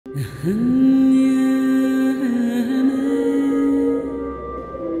As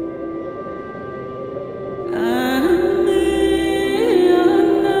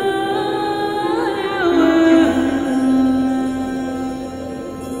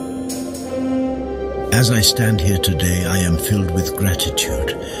I stand here today, I am filled with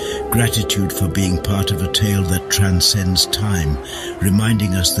gratitude. Gratitude for being part of a tale that transcends time,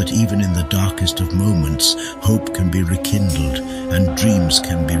 reminding us that even in the darkest of moments, hope can be rekindled and dreams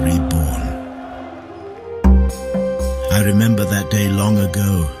can be reborn. I remember that day long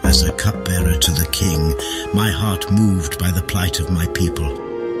ago, as a cupbearer to the King, my heart moved by the plight of my people.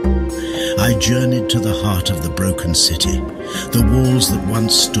 I journeyed to the heart of the broken city. The walls that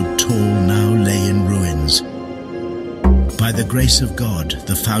once stood tall now lay in ruins. By the grace of God,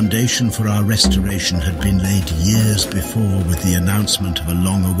 the foundation for our restoration had been laid years before with the announcement of a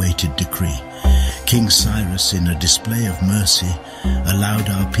long-awaited decree. King Cyrus, in a display of mercy, allowed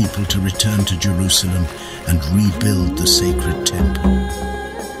our people to return to Jerusalem and rebuild the sacred temple.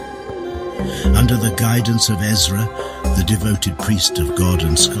 Under the guidance of Ezra, the devoted priest of God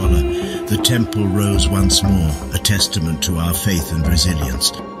and scholar, the temple rose once more, a testament to our faith and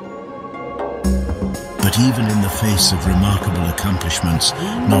resilience. But even in the face of remarkable accomplishments,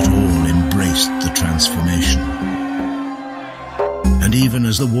 not all embraced the transformation. And even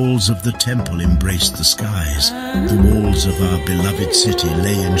as the walls of the temple embraced the skies, the walls of our beloved city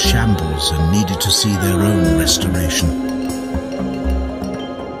lay in shambles and needed to see their own restoration.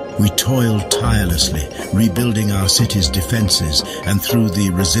 We toiled tirelessly, rebuilding our city's defenses, and through the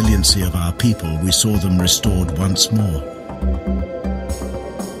resiliency of our people, we saw them restored once more.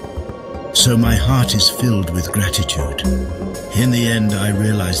 So my heart is filled with gratitude. In the end, I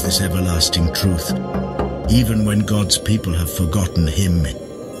realize this everlasting truth. Even when God's people have forgotten Him,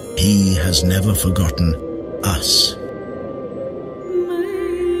 He has never forgotten us.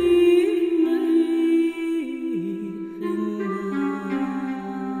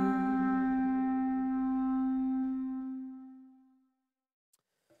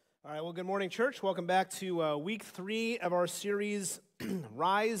 Good morning, church. Welcome back to week 3 of our series,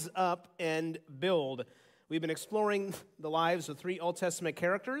 Rise Up and Build. We've been exploring the lives of 3 Old Testament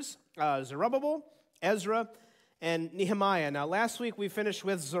characters, Zerubbabel, Ezra, and Nehemiah. Now, last week we finished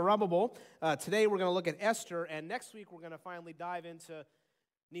with Zerubbabel. Today we're going to look at Esther, and next week we're going to finally dive into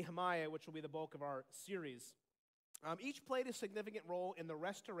Nehemiah, which will be the bulk of our series. Each played a significant role in the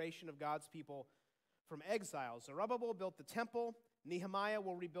restoration of God's people from exile. Zerubbabel built the temple, Nehemiah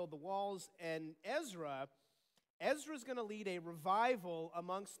will rebuild the walls, and Ezra's going to lead a revival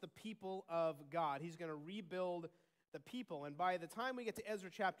amongst the people of God. He's going to rebuild the people, and by the time we get to Ezra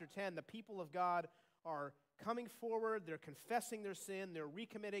chapter 10, the people of God are coming forward, they're confessing their sin, they're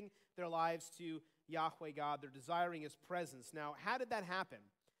recommitting their lives to Yahweh God, they're desiring His presence. Now, how did that happen?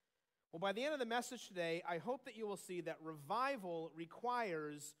 Well, by the end of the message today, I hope that you will see that revival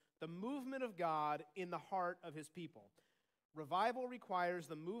requires the movement of God in the heart of His people. Revival requires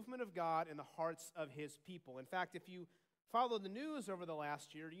the movement of God in the hearts of His people. In fact, if you follow the news over the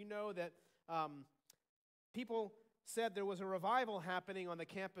last year, you know that people said there was a revival happening on the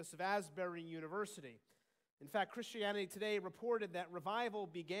campus of Asbury University. In fact, Christianity Today reported that revival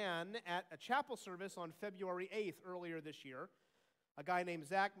began at a chapel service on February 8th earlier this year. A guy named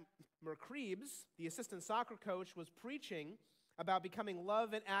Zach Merkreebs, the assistant soccer coach, was preaching about becoming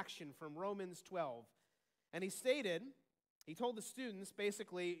love in action from Romans 12. And he told the students,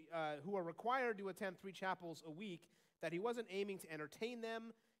 basically, who are required to attend 3 chapels a week, that he wasn't aiming to entertain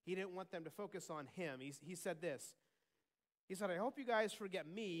them. He didn't want them to focus on him. He said this. He said, I hope you guys forget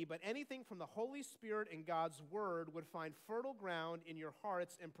me, but anything from the Holy Spirit and God's Word would find fertile ground in your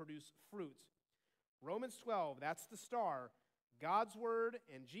hearts and produce fruit. Romans 12, that's the star. God's Word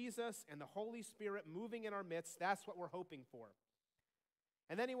and Jesus and the Holy Spirit moving in our midst, that's what we're hoping for.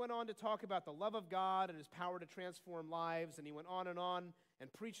 And then he went on to talk about the love of God and His power to transform lives, and he went on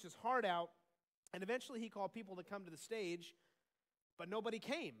and preached his heart out, and eventually he called people to come to the stage, but nobody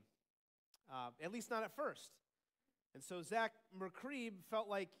came, at least not at first. And so Zach Merkreeb felt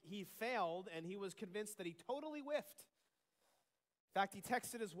like he failed, and he was convinced that he totally whiffed. In fact, he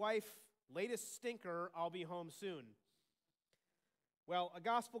texted his wife, latest stinker, I'll be home soon. Well, a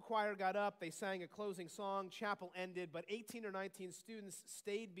gospel choir got up, they sang a closing song, chapel ended, but 18 or 19 students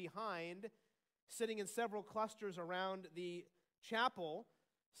stayed behind, sitting in several clusters around the chapel,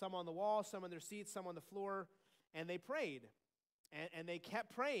 some on the wall, some on their seats, some on the floor, and they prayed. And they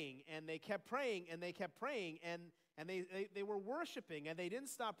kept praying, and they kept praying, and they kept praying, and they were worshiping, and they didn't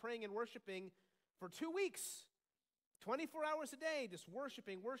stop praying and worshiping for 2 weeks, 24 hours a day, just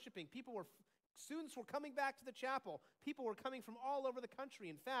worshiping. People were Students were coming back to the chapel. People were coming from all over the country.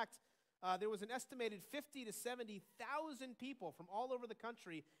 In fact, there was an estimated 50 to 70,000 people from all over the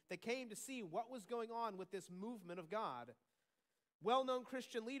country that came to see what was going on with this movement of God. Well-known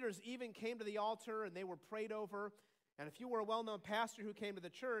Christian leaders even came to the altar and they were prayed over. And if you were a well-known pastor who came to the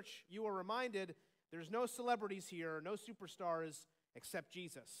church, you were reminded there's no celebrities here, no superstars except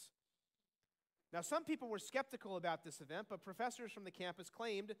Jesus. Now, some people were skeptical about this event, but professors from the campus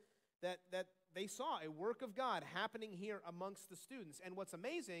claimed that they saw a work of God happening here amongst the students. And what's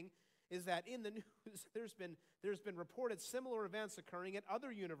amazing is that in the news, there's been reported similar events occurring at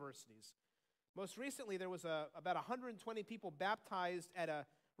other universities. Most recently, there was about 120 people baptized at a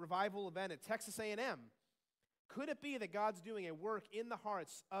revival event at Texas A&M. Could it be that God's doing a work in the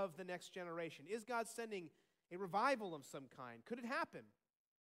hearts of the next generation? Is God sending a revival of some kind? Could it happen?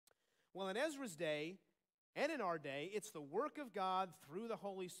 Well, in Ezra's day and in our day, it's the work of God through the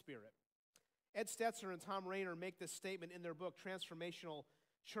Holy Spirit. Ed Stetzer and Tom Rainer make this statement in their book, Transformational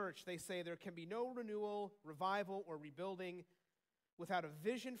Church. They say there can be no renewal, revival, or rebuilding without a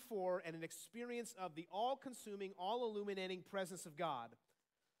vision for and an experience of the all-consuming, all-illuminating presence of God.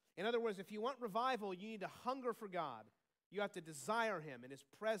 In other words, if you want revival, you need to hunger for God. You have to desire Him and His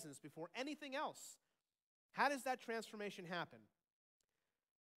presence before anything else. How does that transformation happen?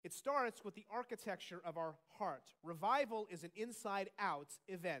 It starts with the architecture of our heart. Revival is an inside-out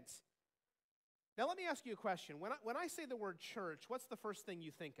event. Now, let me ask you a question. When I say the word church, what's the first thing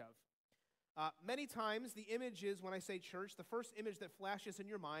you think of? Many times, the image is, when I say church, the first image that flashes in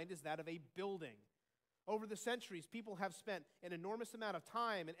your mind is that of a building. Over the centuries, people have spent an enormous amount of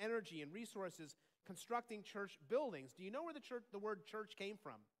time and energy and resources constructing church buildings. Do you know where the word church came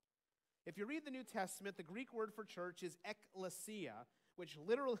from? If you read the New Testament, the Greek word for church is ekklesia, which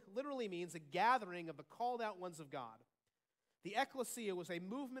literally means a gathering of the called out ones of God. The ekklesia was a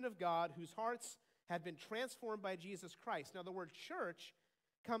movement of God whose hearts had been transformed by Jesus Christ. Now, the word church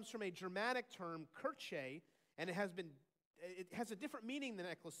comes from a Germanic term, kirche, and it has a different meaning than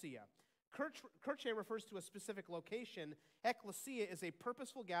ekklesia. Kirche refers to a specific location. Ekklesia is a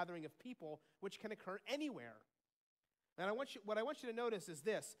purposeful gathering of people which can occur anywhere. And what I want you to notice is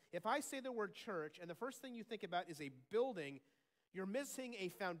this. If I say the word church, and the first thing you think about is a building, you're missing a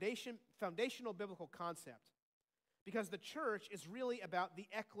foundational biblical concept. Because the church is really about the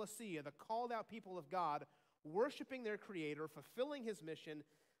ekklesia, the called out people of God, worshiping their Creator, fulfilling His mission,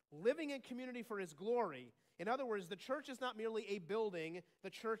 living in community for His glory. In other words, the church is not merely a building,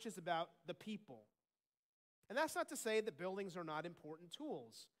 the church is about the people. And that's not to say that buildings are not important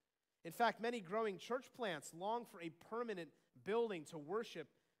tools. In fact, many growing church plants long for a permanent building to worship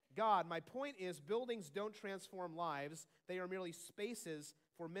God. My point is, buildings don't transform lives. They are merely spaces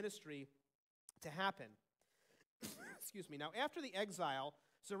for ministry to happen. Excuse me. Now, after the exile,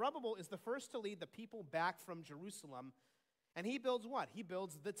 Zerubbabel is the first to lead the people back from Jerusalem. And he builds what? He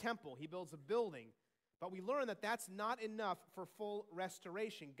builds the temple. He builds a building. But we learn that that's not enough for full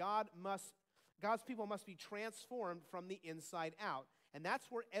restoration. God's people must be transformed from the inside out. And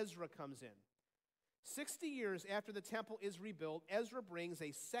that's where Ezra comes in. 60 years after the temple is rebuilt, Ezra brings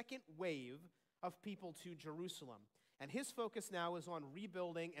a second wave of people to Jerusalem. And his focus now is on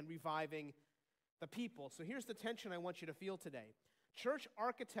rebuilding and reviving the people. So here's the tension I want you to feel today. Church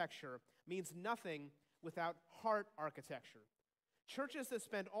architecture means nothing without heart architecture. Churches that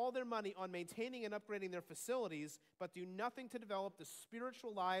spend all their money on maintaining and upgrading their facilities but do nothing to develop the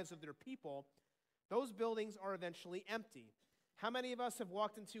spiritual lives of their people, those buildings are eventually empty. How many of us have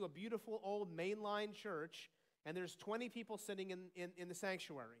walked into a beautiful old mainline church and there's 20 people sitting in the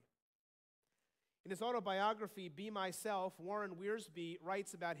sanctuary? In his autobiography, Be Myself, Warren Wiersbe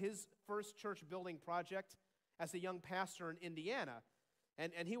writes about his first church building project as a young pastor in Indiana.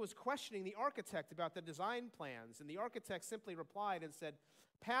 And he was questioning the architect about the design plans. And the architect simply replied and said,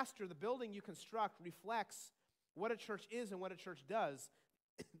 "Pastor, the building you construct reflects what a church is and what a church does.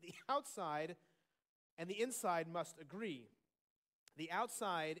 The outside and the inside must agree. The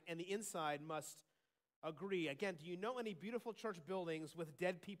outside and the inside must agree." Again, do you know any beautiful church buildings with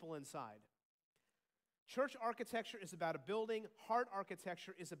dead people inside? Church architecture is about a building. Heart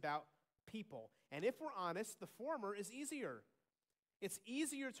architecture is about people. And if we're honest, the former is easier. It's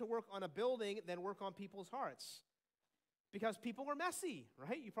easier to work on a building than work on people's hearts. Because people are messy,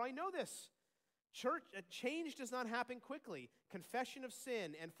 right? You probably know this. Change does not happen quickly. Confession of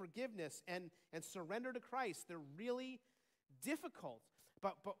sin and forgiveness and surrender to Christ, they're really difficult.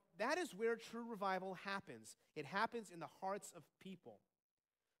 But that is where true revival happens. It happens in the hearts of people.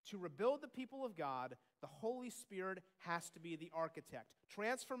 To rebuild the people of God, the Holy Spirit has to be the architect.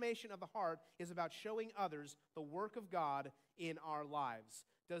 Transformation of the heart is about showing others the work of God in our lives.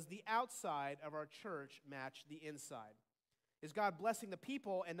 Does the outside of our church match the inside? Is God blessing the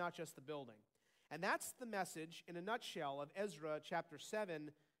people and not just the building? And that's the message in a nutshell of Ezra chapter 7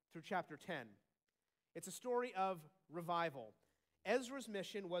 through chapter 10. It's a story of revival. Ezra's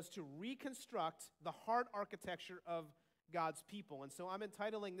mission was to reconstruct the heart architecture of God's people. And so I'm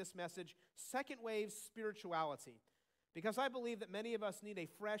entitling this message, Second Wave Spirituality, because I believe that many of us need a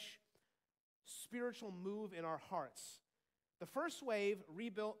fresh spiritual move in our hearts. The first wave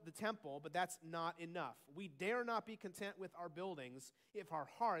rebuilt the temple, but that's not enough. We dare not be content with our buildings if our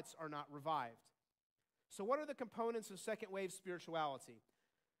hearts are not revived. So what are the components of second wave spirituality?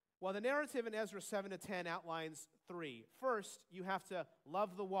 Well, the narrative in Ezra 7 to 10 outlines three. First, you have to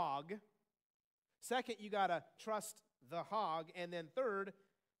love the wog. Second, you got to trust the hog. And then third,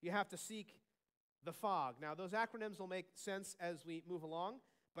 you have to seek the fog. Now, those acronyms will make sense as we move along,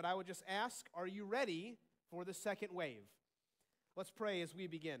 but I would just ask, are you ready for the second wave? Let's pray as we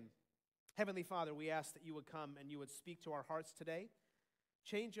begin. Heavenly Father, we ask that you would come and you would speak to our hearts today.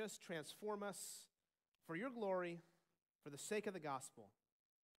 Change us, transform us for your glory, for the sake of the gospel.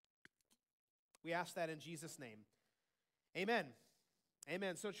 We ask that in Jesus' name. Amen.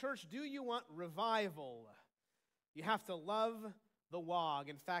 Amen. So, church, do you want revival? You have to love the wog.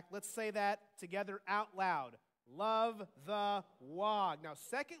 In fact, let's say that together out loud. Love the wog. Now,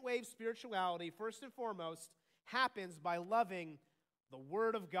 second wave spirituality, first and foremost, happens by loving the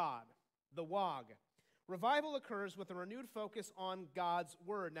Word of God, the wog. Revival occurs with a renewed focus on God's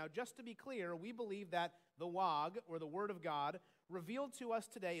Word. Now, just to be clear, we believe that the wog, or the Word of God, revealed to us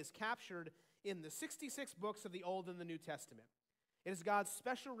today is captured in the 66 books of the Old and the New Testament. It is God's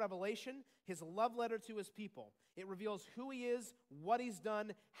special revelation, His love letter to His people. It reveals who He is, what He's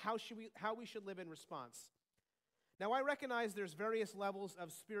done, how we should live in response. Now, I recognize there's various levels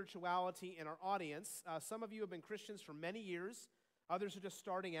of spirituality in our audience. Some of you have been Christians for many years. Others are just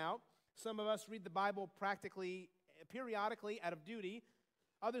starting out. Some of us read the Bible periodically out of duty.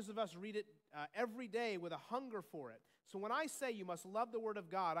 Others of us read it every day with a hunger for it. So when I say you must love the Word of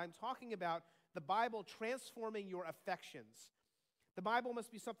God, I'm talking about the Bible transforming your affections. The Bible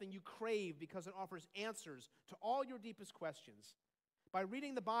must be something you crave because it offers answers to all your deepest questions. By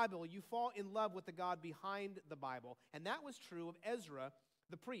reading the Bible, you fall in love with the God behind the Bible. And that was true of Ezra,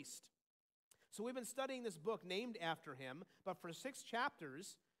 the priest. So we've been studying this book named after him, but for 6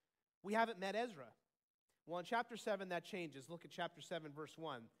 chapters, we haven't met Ezra. Well, in chapter 7, that changes. Look at chapter 7, verse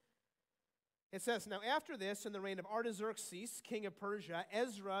 1. It says, "Now after this, in the reign of Artaxerxes, king of Persia,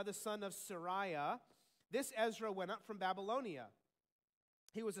 Ezra, the son of Seraiah, this Ezra went up from Babylonia.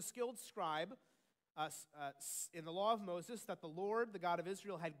 He was a skilled scribe in the law of Moses that the Lord, the God of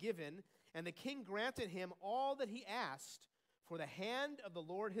Israel, had given, and the king granted him all that he asked, for the hand of the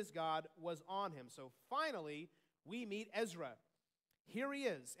Lord his God was on him." So finally, we meet Ezra. Here he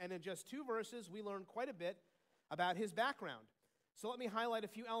is, and in just 2 verses, we learn quite a bit about his background. So let me highlight a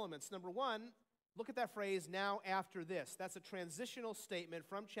few elements. Number 1, look at that phrase, "now after this." That's a transitional statement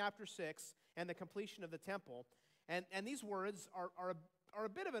from chapter 6 and the completion of the temple. And these words are a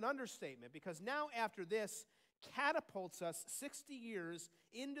bit of an understatement, because now after this catapults us 60 years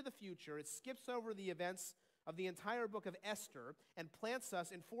into the future. It skips over the events of the entire book of Esther and plants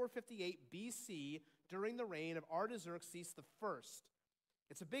us in 458 BC during the reign of Artaxerxes I.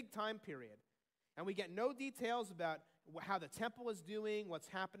 It's a big time period. And we get no details about how the temple is doing, what's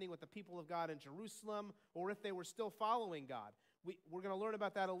happening with the people of God in Jerusalem, or if they were still following God. We're going to learn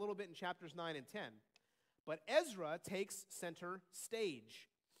about that a little bit in chapters 9 and 10. But Ezra takes center stage.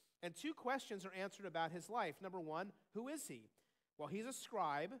 And 2 questions are answered about his life. Number 1, who is he? Well, he's a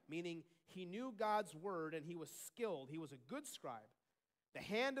scribe, meaning he knew God's word and he was skilled. He was a good scribe. The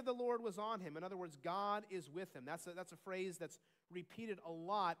hand of the Lord was on him. In other words, God is with him. That's a phrase that's repeated a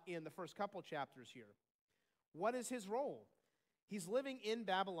lot in the first couple chapters here. What is his role? He's living in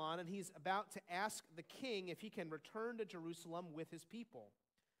Babylon, and he's about to ask the king if he can return to Jerusalem with his people.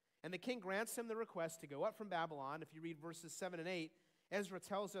 And the king grants him the request to go up from Babylon. If you read verses 7 and 8, Ezra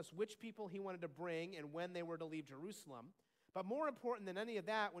tells us which people he wanted to bring and when they were to leave Jerusalem. But more important than any of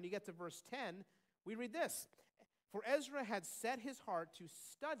that, when you get to verse 10, we read this: "For Ezra had set his heart to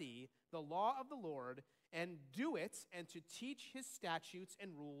study the law of the Lord and do it, and to teach his statutes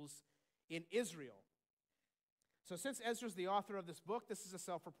and rules in Israel." So since Ezra's the author of this book, this is a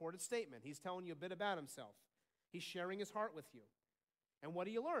self-reported statement. He's telling you a bit about himself. He's sharing his heart with you. And what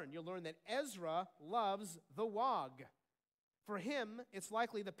do you learn? You learn that Ezra loves the wog. For him, it's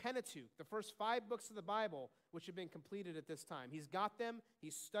likely the Pentateuch, the first 5 books of the Bible, which have been completed at this time. He's got them.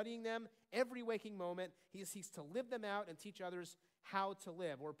 He's studying them every waking moment. He seeks to live them out and teach others how to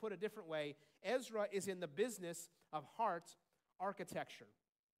live. Or put a different way, Ezra is in the business of heart architecture.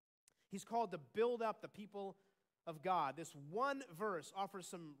 He's called to build up the people of God. This one verse offers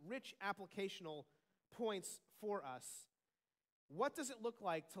some rich applicational points for us. What does it look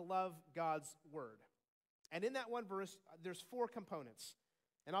like to love God's word? And in that one verse, there's 4 components.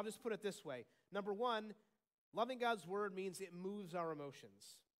 And I'll just put it this way. Number 1, loving God's word means it moves our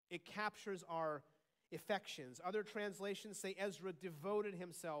emotions. It captures our affections. Other translations say Ezra devoted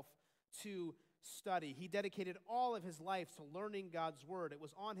himself to study. He dedicated all of his life to learning God's word. It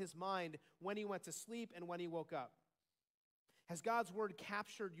was on his mind when he went to sleep and when he woke up. Has God's word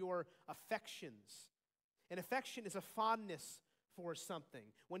captured your affections? An affection is a fondness for something.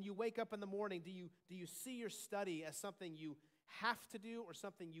 When you wake up in the morning, do you see your study as something you have to do or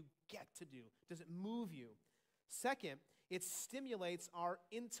something you get to do? Does it move you? Second, it stimulates our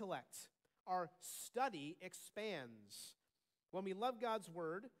intellect. Our study expands. When we love God's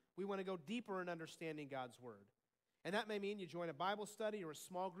word, we want to go deeper in understanding God's word. And that may mean you join a Bible study or a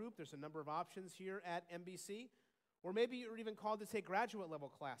small group. There's a number of options here at MBC. Or maybe you're even called to take graduate level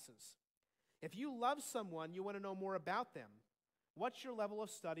classes. If you love someone, you want to know more about them. What's your level of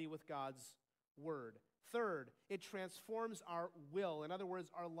study with God's word? Third, it transforms our will. In other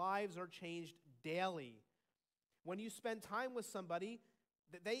words, our lives are changed daily. When you spend time with somebody,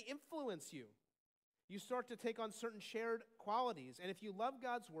 they influence you. You start to take on certain shared qualities. And if you love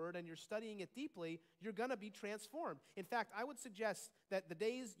God's word and you're studying it deeply, you're going to be transformed. In fact, I would suggest that the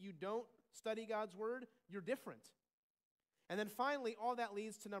days you don't study God's word, you're different. And then finally, all that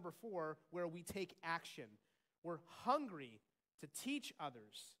leads to number 4, where we take action. We're hungry to teach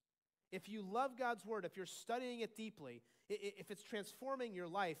others. If you love God's word, if you're studying it deeply, if it's transforming your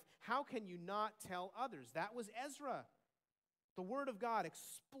life, how can you not tell others? That was Ezra. The word of God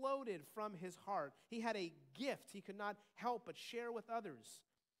exploded from his heart. He had a gift he could not help but share with others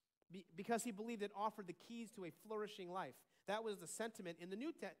because he believed it offered the keys to a flourishing life. That was the sentiment in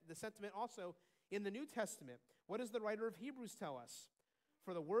the sentiment also in the New Testament. What does the writer of Hebrews tell us?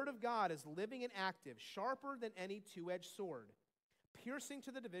 For the word of God is living and active, sharper than any two-edged sword, piercing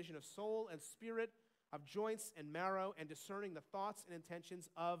to the division of soul and spirit, of joints and marrow, and discerning the thoughts and intentions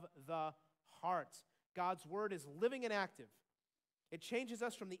of the heart. God's word is living and active. It changes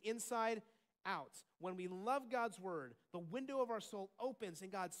us from the inside out. When we love God's word, the window of our soul opens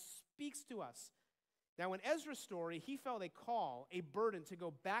and God speaks to us. Now, in Ezra's story, he felt a call, a burden to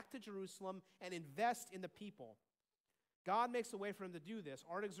go back to Jerusalem and invest in the people. God makes a way for him to do this.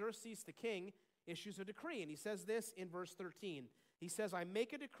 Artaxerxes, the king, issues a decree, and he says this in verse 13. He says, I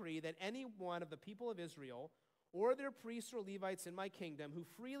make a decree that any one of the people of Israel or their priests or Levites in my kingdom who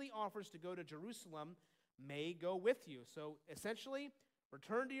freely offers to go to Jerusalem may go with you. So essentially,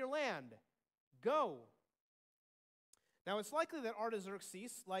 return to your land. Go. Now, it's likely that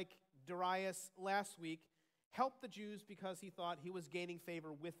Artaxerxes, like Darius last week, helped the Jews because he thought he was gaining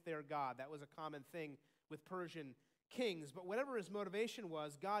favor with their God. That was a common thing with Persian kings. But whatever his motivation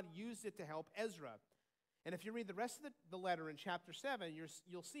was, God used it to help Ezra. And if you read the rest of the letter in chapter 7,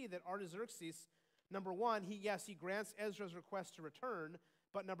 you'll see that Artaxerxes, number 1, he grants Ezra's request to return,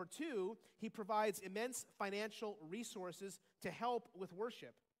 but number 2, he provides immense financial resources to help with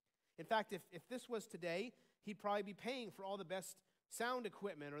worship. In fact, if this was today, he'd probably be paying for all the best sound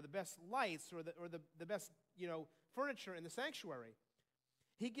equipment or the best lights or the best furniture in the sanctuary.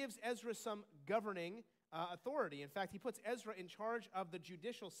 He gives Ezra some governing authority. In fact, he puts Ezra in charge of the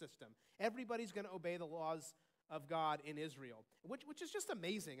judicial system. Everybody's going to obey the laws of God in Israel, which is just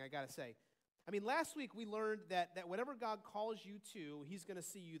amazing, I got to say. I mean, last week we learned that whatever God calls you to, he's going to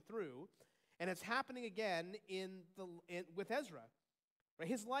see you through, and it's happening again with Ezra. Right?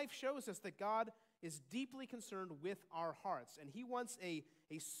 His life shows us that God is deeply concerned with our hearts, and he wants a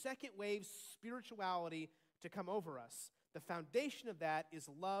second wave spirituality to come over us. The foundation of that is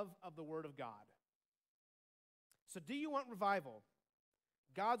love of the Word of God. So do you want revival?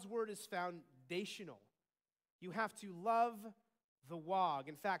 God's word is foundational. You have to love the WOG.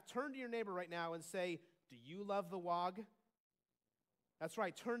 In fact, turn to your neighbor right now and say, do you love the WOG? That's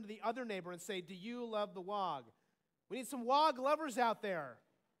right. Turn to the other neighbor and say, do you love the WOG? We need some WOG lovers out there.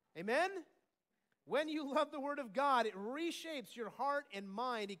 Amen? When you love the word of God, it reshapes your heart and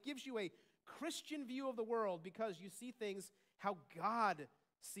mind. It gives you a Christian view of the world because you see things how God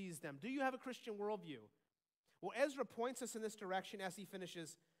sees them. Do you have a Christian worldview? Well, Ezra points us in this direction as he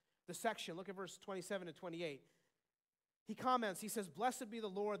finishes the section. Look at verse 27 and 28. He comments, he says, Blessed be the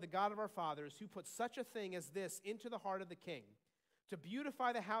Lord, the God of our fathers, who put such a thing as this into the heart of the king, to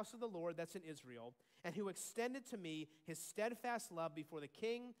beautify the house of the Lord that's in Israel, and who extended to me his steadfast love before the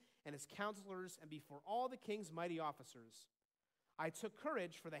king and his counselors and before all the king's mighty officers. I took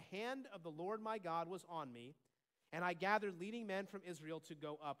courage, for the hand of the Lord my God was on me, and I gathered leading men from Israel to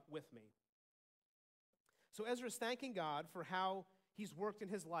go up with me. So Ezra is thanking God for how he's worked in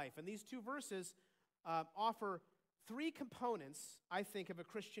his life. And these two verses offer three components, I think, of a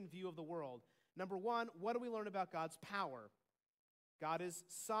Christian view of the world. Number one, what do we learn about God's power? God is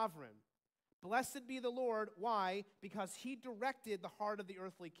sovereign. Blessed be the Lord. Why? Because he directed the heart of the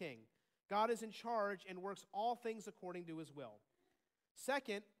earthly king. God is in charge and works all things according to his will.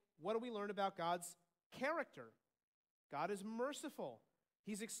 Second, what do we learn about God's character? God is merciful.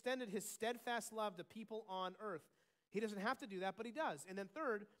 He's extended his steadfast love to people on earth. He doesn't have to do that, but he does. And then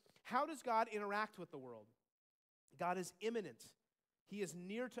third, how does God interact with the world? God is immanent. He is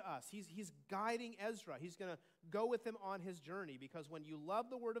near to us. He's guiding Ezra. He's going to go with him on his journey, because when you love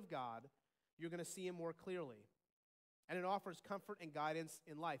the Word of God, you're going to see him more clearly. And it offers comfort and guidance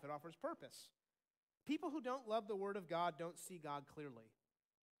in life. It offers purpose. People who don't love the Word of God don't see God clearly.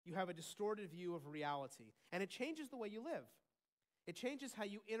 You have a distorted view of reality, and it changes the way you live. It changes how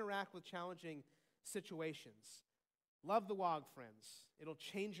you interact with challenging situations. Love the WOG, friends. It'll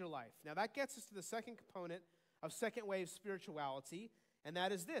change your life. Now, that gets us to the second component of second wave spirituality, and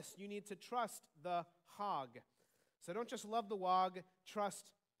that is this. You need to trust the Hog. So don't just love the WOG, trust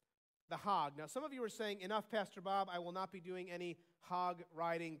the Hog. Now, some of you are saying, enough, Pastor Bob, I will not be doing any hog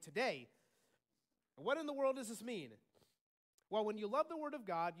riding today. What in the world does this mean? Well, when you love the Word of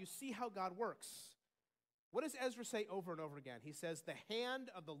God, you see how God works. What does Ezra say over and over again? He says, the hand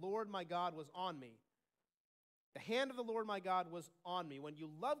of the Lord my God was on me. The hand of the Lord my God was on me. When you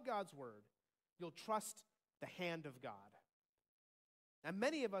love God's Word, you'll trust the hand of God. Now,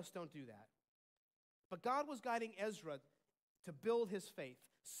 many of us don't do that. But God was guiding Ezra to build his faith.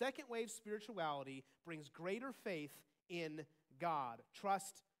 Second wave spirituality brings greater faith in God.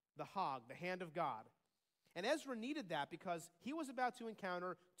 Trust the Hog, the hand of God. And Ezra needed that because he was about to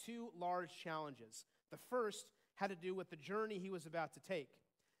encounter two large challenges. The first had to do with the journey he was about to take.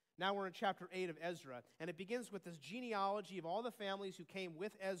 Now we're in chapter 8 of Ezra, and it begins with this genealogy of all the families who came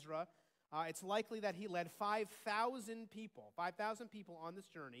with Ezra. It's likely that he led 5,000 people on this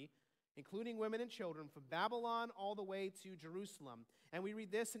journey, including women and children, from Babylon all the way to Jerusalem. And we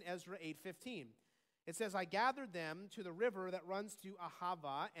read this in Ezra 8:15. It says, I gathered them to the river that runs to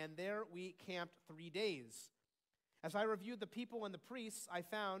Ahava, and there we camped 3 days. As I reviewed the people and the priests, I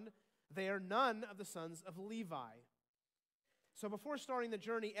found they are none of the sons of Levi. So before starting the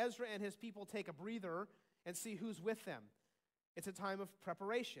journey, Ezra and his people take a breather and see who's with them. It's a time of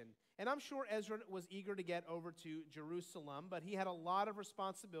preparation. And I'm sure Ezra was eager to get over to Jerusalem, but he had a lot of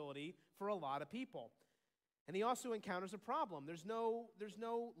responsibility for a lot of people. And he also encounters a problem. There's no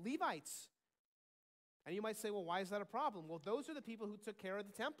Levites. And you might say, well, why is that a problem? Well, those are the people who took care of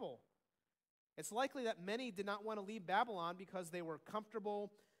the temple. It's likely that many did not want to leave Babylon because they were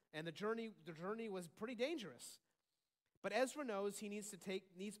comfortable and the journey was pretty dangerous. But Ezra knows he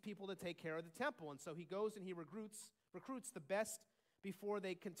needs people to take care of the temple, and so he goes and he recruits the best before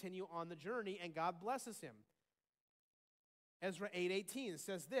they continue on the journey, and God blesses him. Ezra 8:18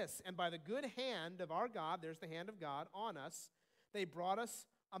 says this, and by the good hand of our God, there's the hand of God on us, they brought us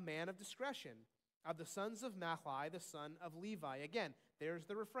a man of discretion, of the sons of Mahli, the son of Levi. Again, there's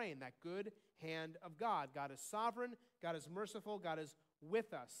the refrain, that good hand of God. God is sovereign, God is merciful, God is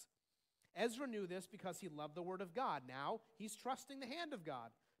with us. Ezra knew this because he loved the Word of God. Now, he's trusting the hand of God.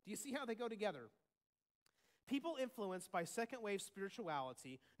 Do you see how they go together? People influenced by second wave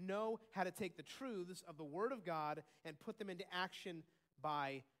spirituality know how to take the truths of the Word of God and put them into action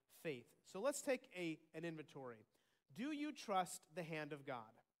by faith. So let's take an inventory. Do you trust the hand of God?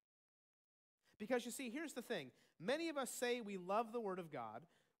 Because you see, here's the thing. Many of us say we love the Word of God.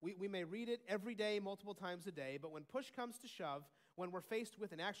 We may read it every day, multiple times a day, but when push comes to shove, when we're faced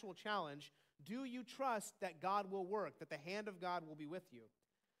with an actual challenge, do you trust that God will work, that the hand of God will be with you?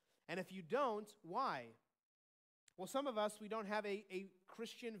 And if you don't, why? Well, some of us, we don't have a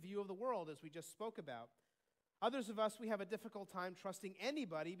Christian view of the world, as we just spoke about. Others of us, we have a difficult time trusting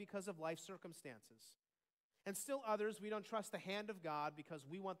anybody because of life circumstances. And still others, we don't trust the hand of God because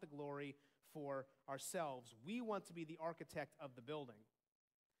we want the glory for ourselves. We want to be the architect of the building.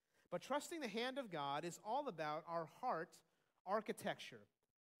 But trusting the hand of God is all about our heart architecture.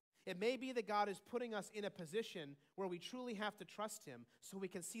 It may be that God is putting us in a position where we truly have to trust Him so we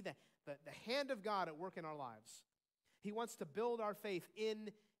can see the hand of God at work in our lives. He wants to build our faith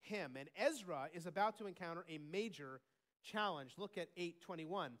in Him. And Ezra is about to encounter a major challenge. Look at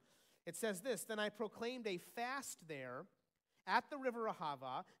 8:21. It says this, then I proclaimed a fast there at the river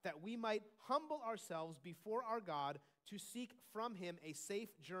Ahava, that we might humble ourselves before our God to seek from Him a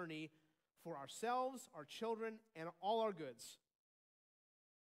safe journey for ourselves, our children, and all our goods.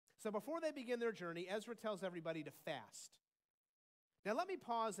 So before they begin their journey, Ezra tells everybody to fast. Now let me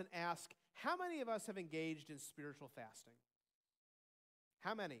pause and ask, how many of us have engaged in spiritual fasting?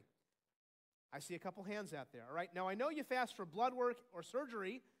 How many? I see a couple hands out there, all right? Now I know you fast for blood work or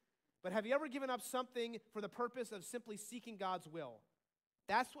surgery, but have you ever given up something for the purpose of simply seeking God's will?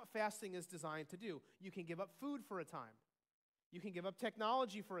 That's what fasting is designed to do. You can give up food for a time. You can give up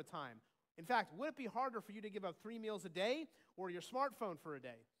technology for a time. In fact, would it be harder for you to give up 3 meals a day or your smartphone for a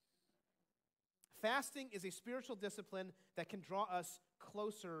day? Fasting is a spiritual discipline that can draw us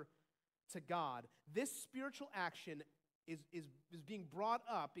closer to God. This spiritual action is being brought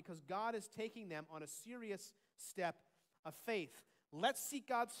up because God is taking them on a serious step of faith. Let's seek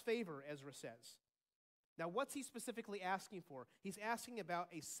God's favor, Ezra says. Now, what's he specifically asking for? He's asking about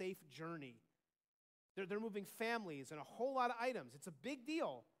a safe journey. They're moving families and a whole lot of items. It's a big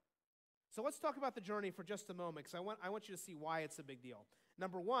deal. So let's talk about the journey for just a moment, because I want you to see why it's a big deal.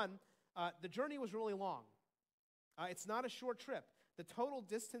 Number one, the journey was really long. It's not a short trip. The total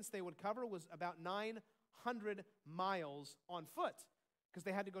distance they would cover was about 900 miles on foot, because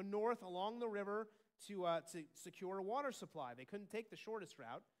they had to go north along the river to secure a water supply. They couldn't take the shortest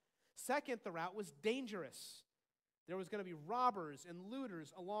route. Second, the route was dangerous. There was going to be robbers and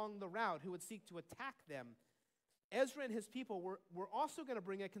looters along the route who would seek to attack them. Ezra and his people were also going to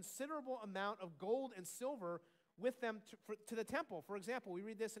bring a considerable amount of gold and silver with them to the temple. For example, we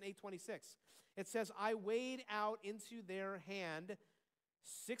read this in 8:26. It says, I weighed out into their hand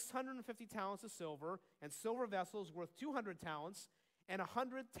 650 talents of silver and silver vessels worth 200 talents and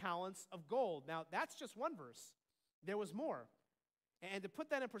 100 talents of gold. Now, that's just one verse. There was more. And to put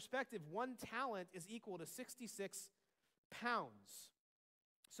that in perspective, 1 talent is equal to 66 pounds.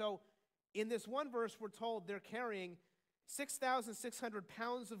 So in this one verse, we're told they're carrying 6,600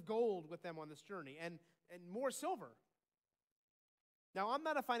 pounds of gold with them on this journey and more silver. Now, I'm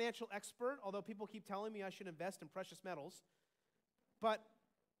not a financial expert, although people keep telling me I should invest in precious metals. But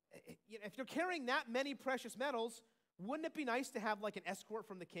if you're carrying that many precious metals, wouldn't it be nice to have like an escort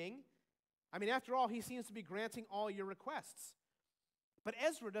from the king? I mean, after all, he seems to be granting all your requests. But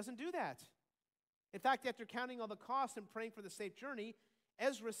Ezra doesn't do that. In fact, after counting all the costs and praying for the safe journey,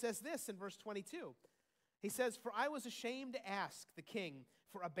 Ezra says this in verse 22. He says, For I was ashamed to ask the king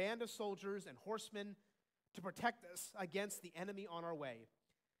for a band of soldiers and horsemen to protect us against the enemy on our way,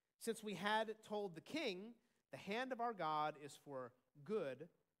 since we had told the king, the hand of our God is for good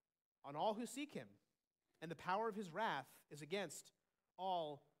on all who seek him, and the power of his wrath is against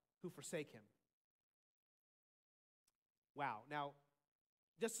all who forsake him. Wow. Now,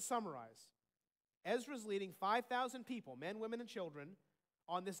 just to summarize, Ezra's leading 5,000 people, men, women, and children,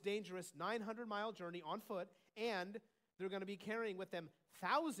 on this dangerous 900-mile journey on foot, and they're going to be carrying with them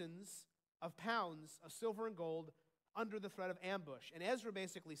thousands of pounds of silver and gold under the threat of ambush. And Ezra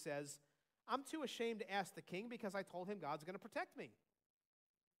basically says, I'm too ashamed to ask the king because I told him God's going to protect me.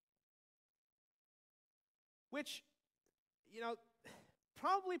 Which,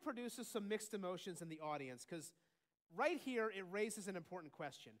 probably produces some mixed emotions in the audience, because right here it raises an important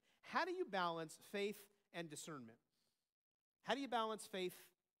question. How do you balance faith and discernment? How do you balance faith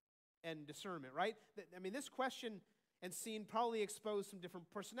and discernment, right? I mean, this question and scene probably exposed some different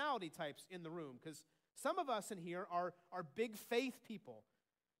personality types in the room, because some of us in here are big faith people.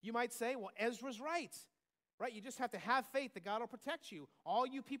 You might say, well, Ezra's right? You just have to have faith that God will protect you. All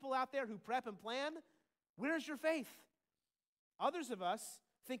you people out there who prep and plan, where's your faith? Others of us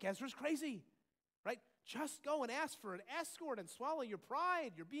think Ezra's crazy, right? Just go and ask for an escort and swallow your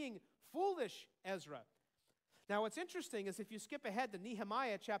pride. You're being foolish, Ezra. Now, what's interesting is if you skip ahead to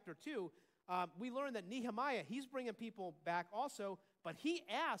Nehemiah chapter 2, we learn that Nehemiah, he's bringing people back also, but he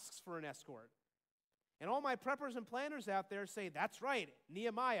asks for an escort. And all my preppers and planners out there say, that's right,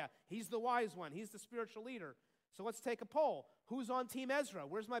 Nehemiah, he's the wise one. He's the spiritual leader. So let's take a poll. Who's on Team Ezra?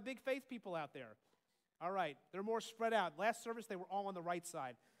 Where's my big faith people out there? All right, they're more spread out. Last service, they were all on the right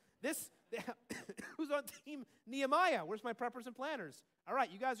side. Who's on Team Nehemiah? Where's my preppers and planners? All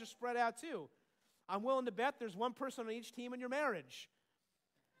right, you guys are spread out too. I'm willing to bet there's one person on each team in your marriage.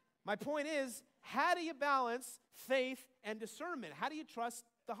 My point is, how do you balance faith and discernment? How do you trust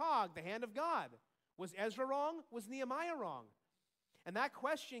the hog, the hand of God? Was Ezra wrong? Was Nehemiah wrong? And that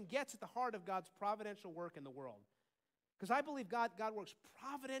question gets at the heart of God's providential work in the world. Because I believe God works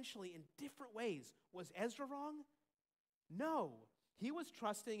providentially in different ways. Was Ezra wrong? No. He was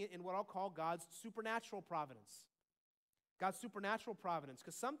trusting in what I'll call God's supernatural providence. God's supernatural providence.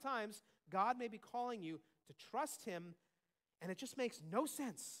 Because sometimes God may be calling you to trust him, and it just makes no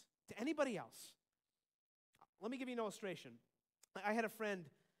sense to anybody else. Let me give you an illustration. I had a friend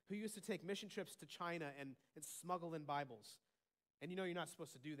who used to take mission trips to China and smuggle in Bibles. And you know you're not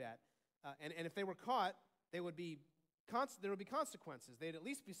supposed to do that. And if they were caught, there would be consequences. They'd at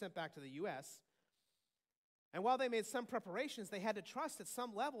least be sent back to the U.S. And while they made some preparations, they had to trust at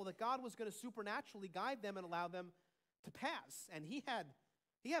some level that God was going to supernaturally guide them and allow them to pass. And he had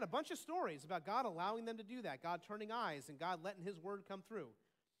a bunch of stories about God allowing them to do that, God turning eyes and God letting his word come through.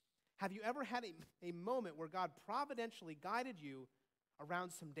 Have you ever had a moment where God providentially guided you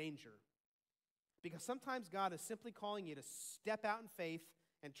around some danger? Because sometimes God is simply calling you to step out in faith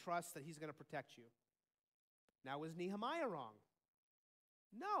and trust that he's going to protect you. Now, was Nehemiah wrong?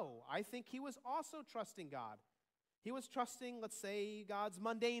 No, I think he was also trusting God. He was trusting, let's say, God's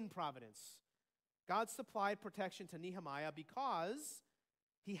mundane providence. God supplied protection to Nehemiah because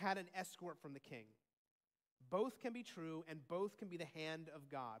he had an escort from the king. Both can be true, and both can be the hand of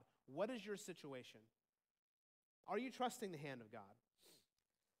God. What is your situation? Are you trusting the hand of God?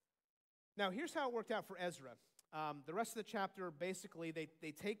 Now, here's how it worked out for Ezra. The rest of the chapter, basically,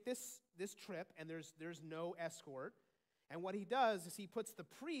 they take this trip, and there's no escort. And what he does is he puts the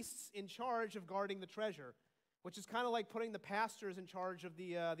priests in charge of guarding the treasure, which is kind of like putting the pastors in charge of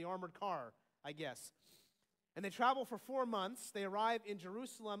the armored car, I guess. And they travel for 4 months. They arrive in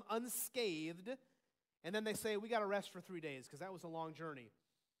Jerusalem unscathed, and then they say, we got to rest for 3 days because that was a long journey.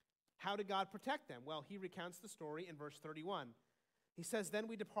 How did God protect them? Well, he recounts the story in verse 31. He says, then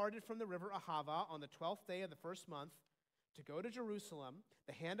we departed from the river Ahava on the 12th day of the first month to go to Jerusalem.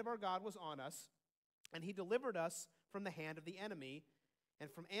 The hand of our God was on us, and he delivered us from the hand of the enemy and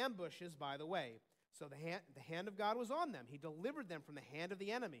from ambushes by the way. So the hand of God was on them. He delivered them from the hand of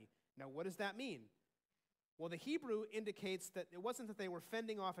the enemy. Now, what does that mean? Well, the Hebrew indicates that it wasn't that they were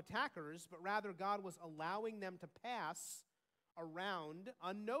fending off attackers, but rather God was allowing them to pass around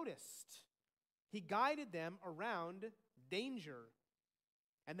unnoticed. He guided them around danger.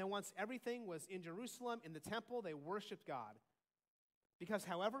 And then once everything was in Jerusalem, in the temple, they worshiped God. Because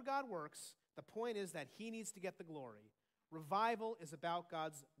however God works, the point is that he needs to get the glory. Revival is about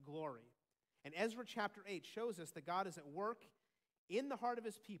God's glory. And Ezra chapter 8 shows us that God is at work in the heart of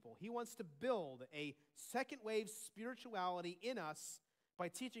his people. He wants to build a second wave spirituality in us by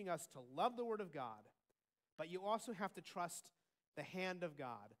teaching us to love the word of God. But you also have to trust the hand of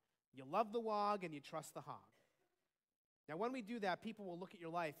God. You love the wog and you trust the hog. Now, when we do that, people will look at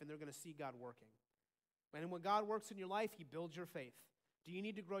your life and they're going to see God working. And when God works in your life, he builds your faith. Do you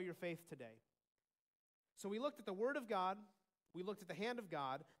need to grow your faith today? So we looked at the word of God. We looked at the hand of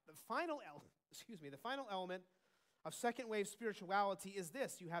God. The final element of second wave spirituality is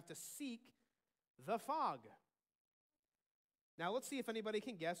this. You have to seek the fog. Now, let's see if anybody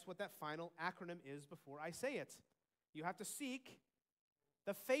can guess what that final acronym is before I say it. You have to seek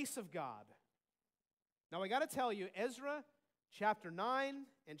the face of God. Now, I got to tell you, Ezra chapter 9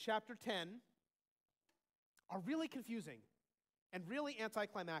 and chapter 10 are really confusing and really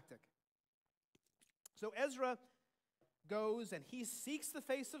anticlimactic. So Ezra goes and he seeks the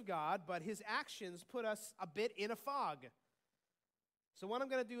face of God, but his actions put us a bit in a fog. So what I'm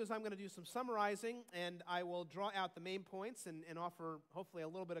going to do is I'm going to do some summarizing, and I will draw out the main points and offer hopefully a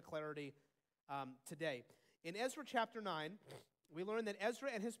little bit of clarity today. In Ezra chapter 9, we learn that Ezra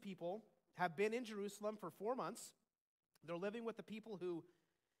and his people have been in Jerusalem for 4 months. They're living with the people who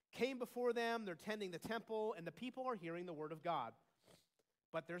came before them. They're tending the temple, and the people are hearing the word of God.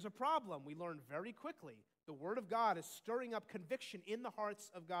 But there's a problem. We learn very quickly. The word of God is stirring up conviction in the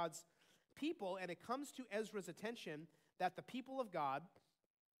hearts of God's people, and it comes to Ezra's attention that the people of God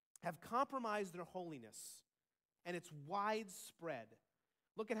have compromised their holiness, and it's widespread.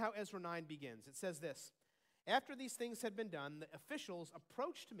 Look at how Ezra 9 begins. It says this: after these things had been done, the officials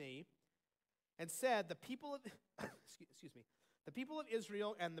approached me and said, the people of the people of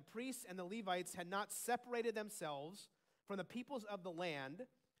Israel and the priests and the Levites had not separated themselves from the peoples of the land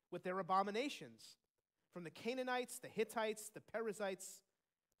with their abominations, from the Canaanites, the Hittites, the Perizzites,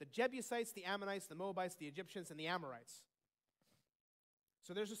 the Jebusites, the Ammonites, the Moabites, the Egyptians, and the Amorites.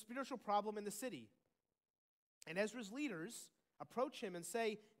 So there's a spiritual problem in the city. And Ezra's leaders approach him and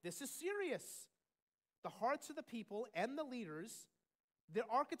say, this is serious. The hearts of the people and the leaders, the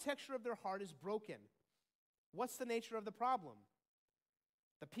architecture of their heart is broken. What's the nature of the problem?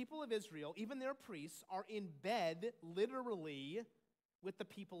 The people of Israel, even their priests, are in bed, literally, with the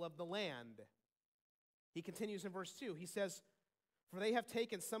people of the land. He continues in verse 2. He says, for they have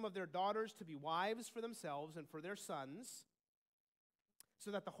taken some of their daughters to be wives for themselves and for their sons, so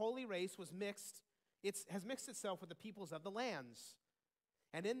that the holy race has mixed itself with the peoples of the lands.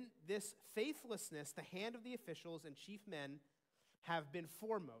 And in this faithlessness, the hand of the officials and chief men have been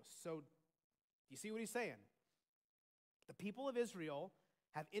foremost. So, do you see what he's saying? The people of Israel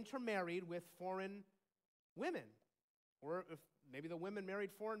have intermarried with foreign women. Or if maybe the women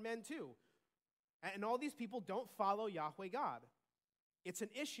married foreign men too. And all these people don't follow Yahweh God. It's an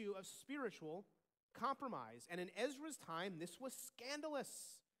issue of spiritual compromise. And in Ezra's time, this was scandalous.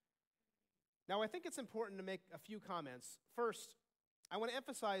 Now, I think it's important to make a few comments. First, I want to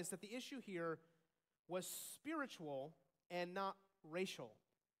emphasize that the issue here was spiritual and not racial.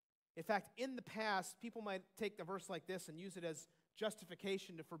 In fact, in the past, people might take a verse like this and use it as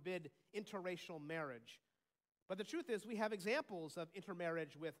justification to forbid interracial marriage. But the truth is, we have examples of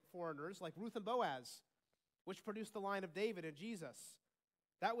intermarriage with foreigners, like Ruth and Boaz, which produced the line of David and Jesus.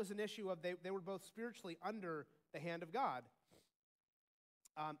 That was an issue of they were both spiritually under the hand of God.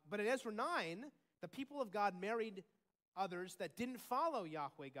 But in Ezra 9, the people of God married others that didn't follow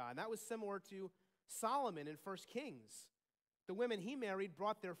Yahweh God. And that was similar to Solomon in 1 Kings. The women he married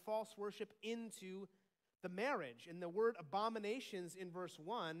brought their false worship into the marriage. And the word abominations in verse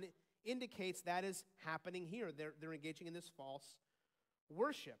 1 indicates that is happening here. They're engaging in this false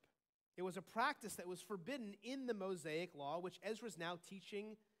worship. It was a practice that was forbidden in the Mosaic law, which Ezra's now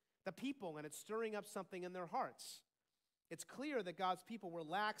teaching the people, and it's stirring up something in their hearts. It's clear that God's people were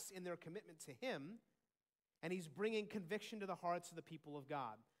lax in their commitment to him, and he's bringing conviction to the hearts of the people of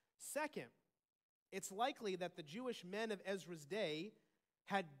God. Second, it's likely that the Jewish men of Ezra's day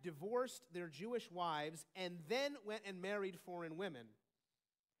had divorced their Jewish wives and then went and married foreign women,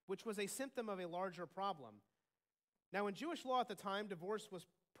 which was a symptom of a larger problem. Now, in Jewish law at the time, divorce was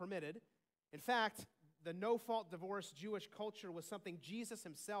permitted. In fact, the no-fault divorce Jewish culture was something Jesus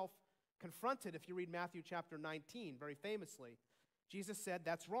himself confronted, if you read Matthew chapter 19, very famously. Jesus said,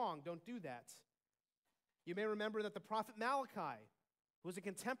 that's wrong, don't do that. You may remember that the prophet Malachi, who was a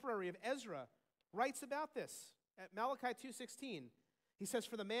contemporary of Ezra, writes about this. At Malachi 2:16, he says,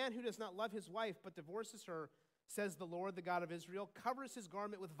 for the man who does not love his wife but divorces her, says the Lord, the God of Israel, covers his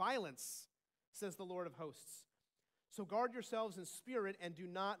garment with violence, says the Lord of hosts. So guard yourselves in spirit and do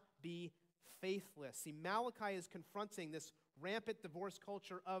not be faithless. See, Malachi is confronting this rampant divorce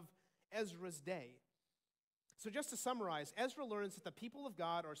culture of Ezra's day. So just to summarize, Ezra learns that the people of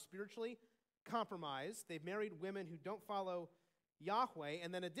God are spiritually compromised. They've married women who don't follow Yahweh,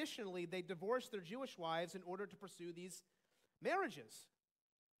 and then additionally, they divorce their Jewish wives in order to pursue these marriages.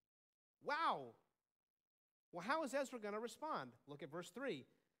 Wow. Well, how is Ezra going to respond? Look at verse 3.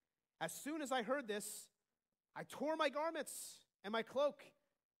 As soon as I heard this, I tore my garments and my cloak,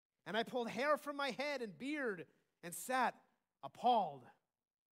 and I pulled hair from my head and beard and sat appalled.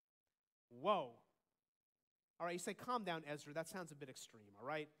 Whoa. All right, you say, calm down, Ezra. That sounds a bit extreme, all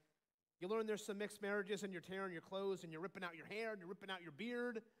right? You learn there's some mixed marriages and you're tearing your clothes and you're ripping out your hair and you're ripping out your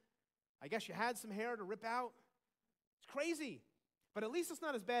beard. I guess you had some hair to rip out. It's crazy. But at least it's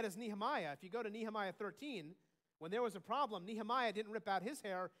not as bad as Nehemiah. If you go to Nehemiah 13, when there was a problem, Nehemiah didn't rip out his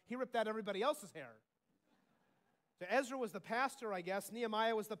hair. He ripped out everybody else's hair. So Ezra was the pastor, I guess.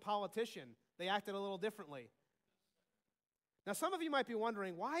 Nehemiah was the politician. They acted a little differently. Now, some of you might be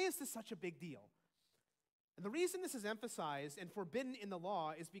wondering, why is this such a big deal? And the reason this is emphasized and forbidden in the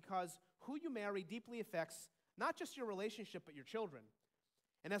law is because who you marry deeply affects not just your relationship, but your children.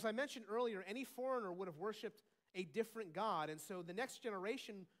 And as I mentioned earlier, any foreigner would have worshipped a different God, and so the next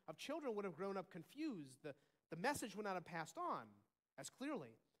generation of children would have grown up confused. The message would not have passed on as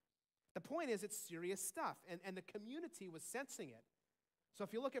clearly. The point is, it's serious stuff, and the community was sensing it. So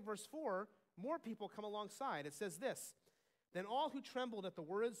if you look at verse 4, more people come alongside. It says this, then all who trembled at the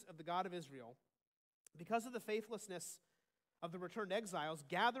words of the God of Israel, because of the faithlessness of the returned exiles,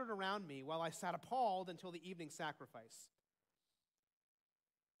 gathered around me while I sat appalled until the evening sacrifice.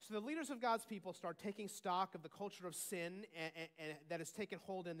 So the leaders of God's people start taking stock of the culture of sin and that has taken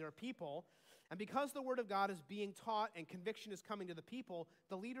hold in their people. And because the word of God is being taught and conviction is coming to the people,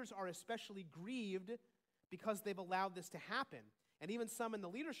 the leaders are especially grieved because they've allowed this to happen. And even some in the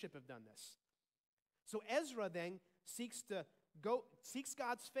leadership have done this. So Ezra then seeks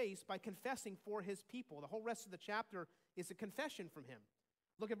God's face by confessing for his people. The whole rest of the chapter is a confession from him.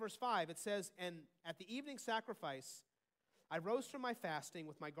 Look at verse 5. It says, and at the evening sacrifice, I rose from my fasting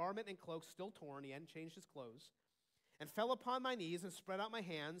with my garment and cloak still torn, he hadn't changed his clothes, and fell upon my knees and spread out my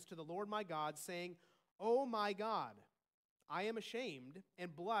hands to the Lord my God, saying, O my God, I am ashamed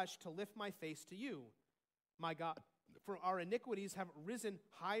and blush to lift my face to you, my God, for our iniquities have risen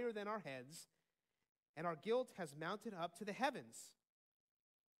higher than our heads, and our guilt has mounted up to the heavens.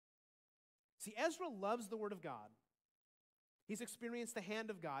 See, Ezra loves the word of God. He's experienced the hand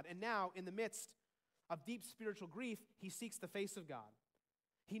of God, and now, in the midst of deep spiritual grief, he seeks the face of God.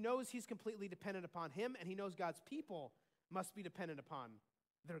 He knows he's completely dependent upon him, and he knows God's people must be dependent upon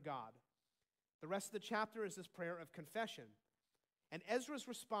their God. The rest of the chapter is this prayer of confession. And Ezra's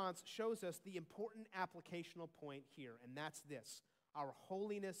response shows us the important applicational point here, and that's this: our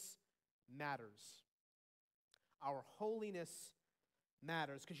holiness matters. Our holiness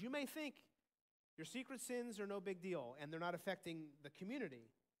matters. Because you may think your secret sins are no big deal and they're not affecting the community.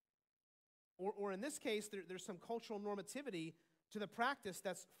 Or in this case, there's some cultural normativity to the practice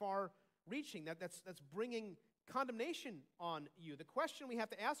that's far-reaching, that's bringing condemnation on you. The question we have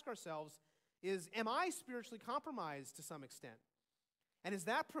to ask ourselves is, am I spiritually compromised to some extent? And is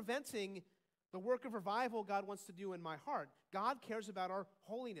that preventing the work of revival God wants to do in my heart? God cares about our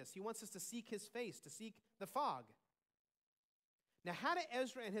holiness. He wants us to seek His face, to seek the fog. Now, how do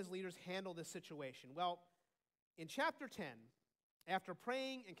Ezra and his leaders handle this situation? Well, in chapter 10, after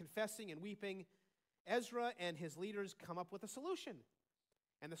praying and confessing and weeping, Ezra and his leaders come up with a solution.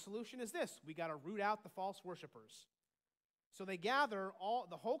 And the solution is this: we got to root out the false worshipers. So they gather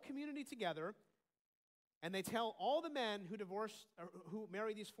the whole community together, and they tell all the men who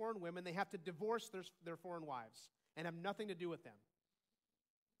marry these foreign women they have to divorce their foreign wives and have nothing to do with them.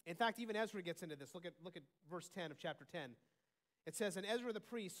 In fact, even Ezra gets into this. Look at verse 10 of chapter 10. It says, "And Ezra the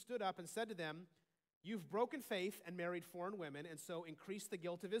priest stood up and said to them, 'You've broken faith and married foreign women, and so increased the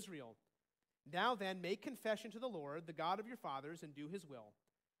guilt of Israel. Now then, make confession to the Lord, the God of your fathers, and do His will.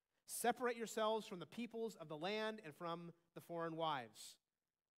 Separate yourselves from the peoples of the land and from the foreign wives.'"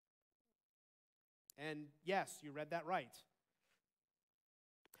 And yes, you read that right.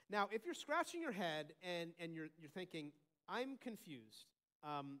 Now, if you're scratching your head and you're thinking, I'm confused.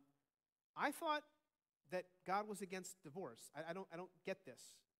 I thought that God was against divorce. I don't get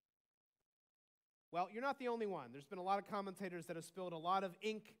this. Well, you're not the only one. There's been a lot of commentators that have spilled a lot of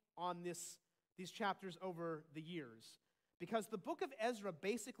ink on these chapters over the years, because the book of Ezra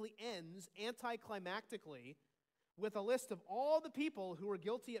basically ends anticlimactically with a list of all the people who were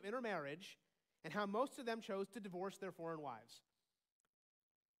guilty of intermarriage and how most of them chose to divorce their foreign wives.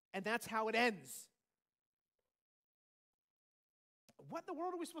 And that's how it ends. What in the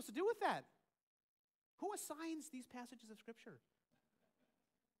world are we supposed to do with that? Who assigns these passages of Scripture?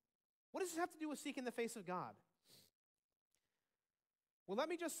 What does this have to do with seeking the face of God? Well, let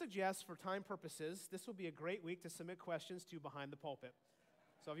me just suggest, for time purposes, this will be a great week to submit questions to Behind the Pulpit.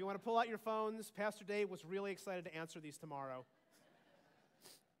 So if you want to pull out your phones, Pastor Dave was really excited to answer these tomorrow.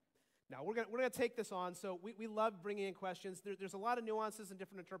 Now, we're going to take this on. So we love bringing in questions. There's a lot of nuances and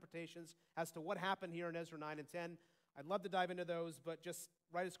different interpretations as to what happened here in Ezra 9 and 10. I'd love to dive into those, but just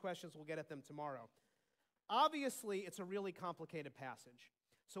write us questions. We'll get at them tomorrow. Obviously, it's a really complicated passage.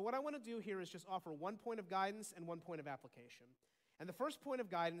 So what I want to do here is just offer one point of guidance and one point of application. And the first point of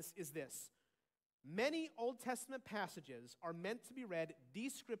guidance is this: many Old Testament passages are meant to be read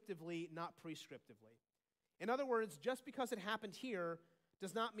descriptively, not prescriptively. In other words, just because it happened here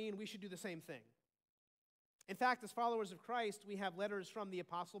does not mean we should do the same thing. In fact, as followers of Christ, we have letters from the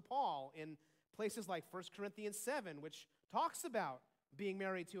Apostle Paul in places like 1 Corinthians 7, which talks about being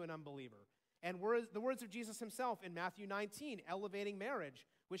married to an unbeliever. And the words of Jesus himself in Matthew 19, elevating marriage,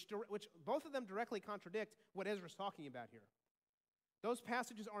 which both of them directly contradict what Ezra's talking about here. Those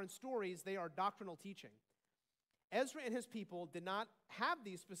passages aren't stories, they are doctrinal teaching. Ezra and his people did not have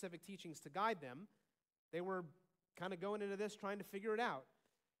these specific teachings to guide them. They were kind of going into this trying to figure it out.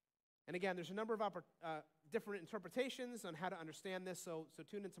 And again, there's a number of different interpretations on how to understand this, so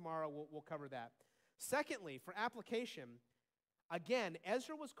tune in tomorrow, we'll cover that. Secondly, for application, again,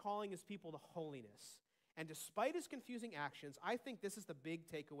 Ezra was calling his people to holiness. And despite his confusing actions, I think this is the big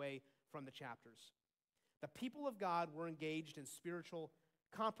takeaway from the chapters. The people of God were engaged in spiritual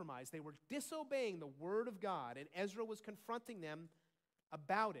compromise. They were disobeying the word of God, and Ezra was confronting them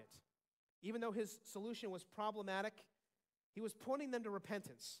about it. Even though his solution was problematic, he was pointing them to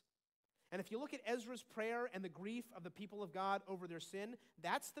repentance. And if you look at Ezra's prayer and the grief of the people of God over their sin,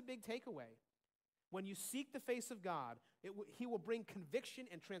 that's the big takeaway. When you seek the face of God, He will bring conviction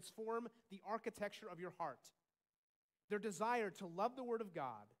and transform the architecture of your heart. Their desire to love the Word of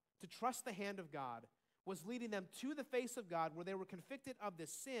God, to trust the hand of God, was leading them to the face of God, where they were convicted of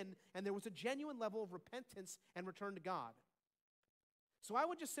this sin, and there was a genuine level of repentance and return to God. So I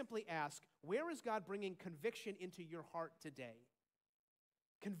would just simply ask, where is God bringing conviction into your heart today?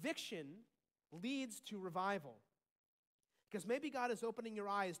 Conviction leads to revival. Because maybe God is opening your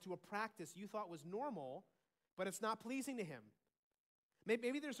eyes to a practice you thought was normal, but it's not pleasing to Him.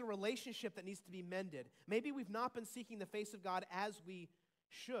 Maybe there's a relationship that needs to be mended. Maybe we've not been seeking the face of God as we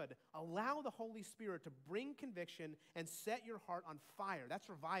should. Allow the Holy Spirit to bring conviction and set your heart on fire. That's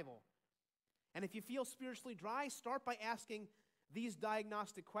revival. And if you feel spiritually dry, start by asking these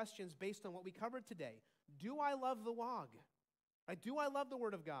diagnostic questions based on what we covered today. Do I love the WOG? Do I love the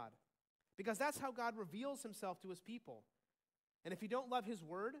Word of God? Because that's how God reveals Himself to His people. And if you don't love his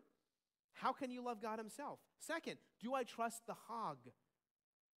word, how can you love God himself? Second, do I trust the Hag?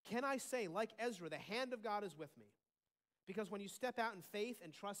 Can I say, like Ezra, the hand of God is with me? Because when you step out in faith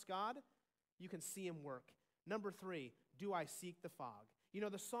and trust God, you can see him work. Number three, do I seek the fog? You know,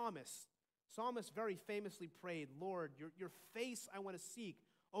 the psalmist very famously prayed, Lord, your face I want to seek,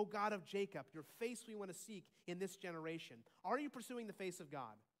 O God of Jacob, your face we want to seek in this generation. Are you pursuing the face of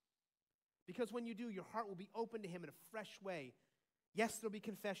God? Because when you do, your heart will be open to him in a fresh way. Yes, there'll be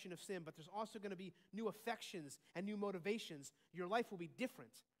confession of sin, but there's also going to be new affections and new motivations. Your life will be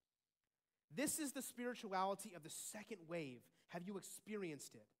different. This is the spirituality of the second wave. Have you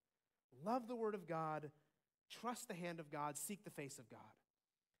experienced it? Love the word of God, trust the hand of God, seek the face of God.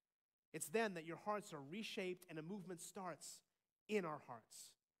 It's then that your hearts are reshaped and a movement starts in our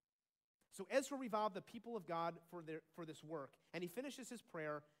hearts. So Ezra revolved the people of God for this work, and he finishes his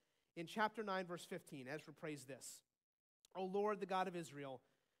prayer in chapter 9, verse 15. Ezra prays this, O Lord, the God of Israel,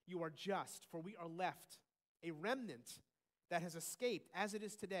 you are just, for we are left, a remnant that has escaped as it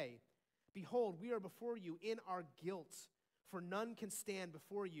is today. Behold, we are before you in our guilt, for none can stand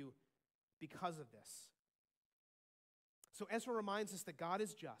before you because of this. So Ezra reminds us that God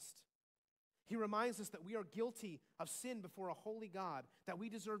is just. He reminds us that we are guilty of sin before a holy God, that we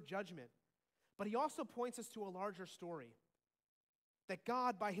deserve judgment. But he also points us to a larger story, that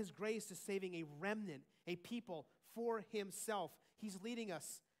God, by his grace, is saving a remnant, a people for himself. He's leading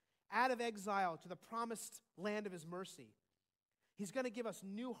us out of exile to the promised land of his mercy. He's going to give us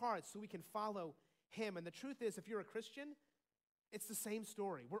new hearts so we can follow him. And the truth is, if you're a Christian, it's the same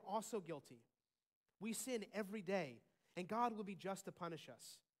story. We're also guilty. We sin every day, and God will be just to punish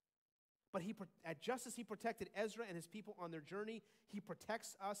us. But just as he protected Ezra and his people on their journey, he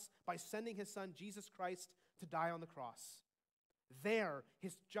protects us by sending his son, Jesus Christ, to die on the cross. There,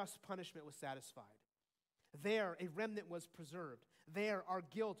 his just punishment was satisfied. There, a remnant was preserved. There, our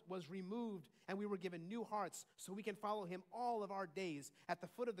guilt was removed, and we were given new hearts so we can follow him all of our days. At the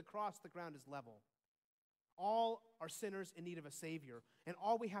foot of the cross, the ground is level. All are sinners in need of a Savior, and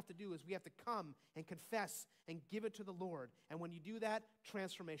all we have to do is we have to come and confess and give it to the Lord. And when you do that,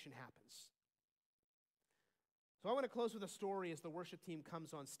 transformation happens. So I want to close with a story as the worship team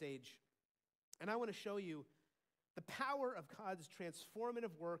comes on stage. And I want to show you the power of God's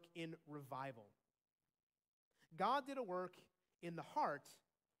transformative work in revival. God did a work in the heart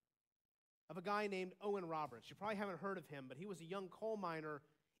of a guy named Owen Roberts. You probably haven't heard of him, but he was a young coal miner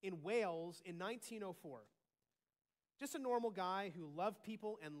in Wales in 1904. Just a normal guy who loved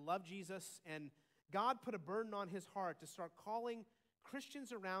people and loved Jesus, and God put a burden on his heart to start calling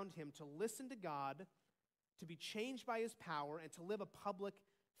Christians around him to listen to God, to be changed by his power, and to live a public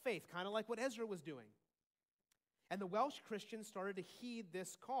faith, kind of like what Ezra was doing. And the Welsh Christians started to heed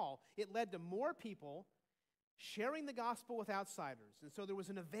this call. It led to more people sharing the gospel with outsiders. And so there was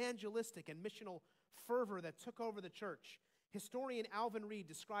an evangelistic and missional fervor that took over the church. Historian Alvin Reed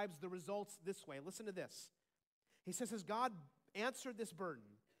describes the results this way. Listen to this. He says, as God answered this burden,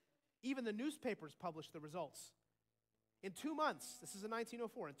 even the newspapers published the results. In 2 months, this is in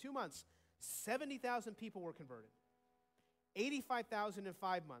 1904, in 2 months, 70,000 people were converted. 85,000 in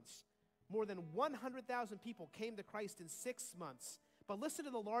 5 months. More than 100,000 people came to Christ in 6 months. But listen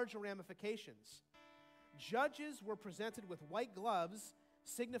to the larger ramifications. Judges were presented with white gloves,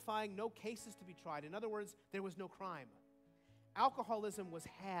 signifying no cases to be tried. In other words, there was no crime. Alcoholism was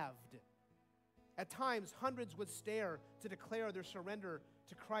halved. At times, hundreds would stare to declare their surrender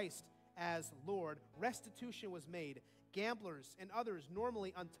to Christ as Lord. Restitution was made. Gamblers and others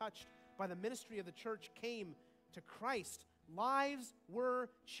normally untouched by the ministry of the church came to Christ. Lives were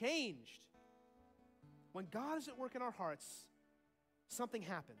changed. When God is at work in our hearts, something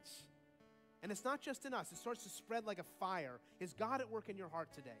happens. And it's not just in us. It starts to spread like a fire. Is God at work in your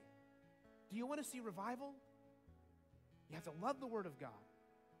heart today? Do you want to see revival? You have to love the Word of God.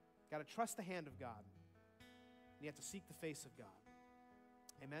 You've got to trust the hand of God. And you have to seek the face of God.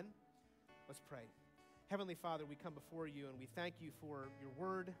 Amen? Let's pray. Heavenly Father, we come before you and we thank you for your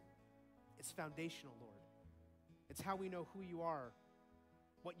Word. It's foundational, Lord. It's how we know who you are,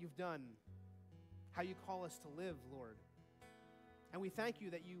 what you've done, how you call us to live, Lord. And we thank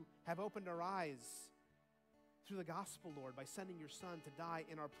you that you have opened our eyes through the gospel, Lord, by sending your Son to die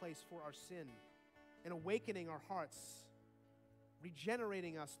in our place for our sin and awakening our hearts,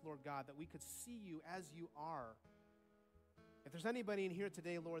 regenerating us, Lord God, that we could see you as you are. If there's anybody in here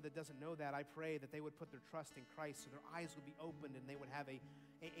today, Lord, that doesn't know that, I pray that they would put their trust in Christ so their eyes would be opened and they would have a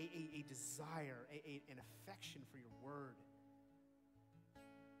desire, an affection for your word.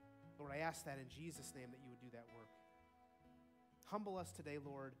 Lord, I ask that in Jesus' name that you would do that work. Humble us today,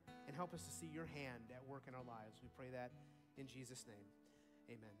 Lord, and help us to see your hand at work in our lives. We pray that In Jesus' name,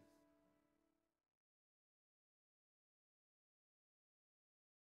 amen.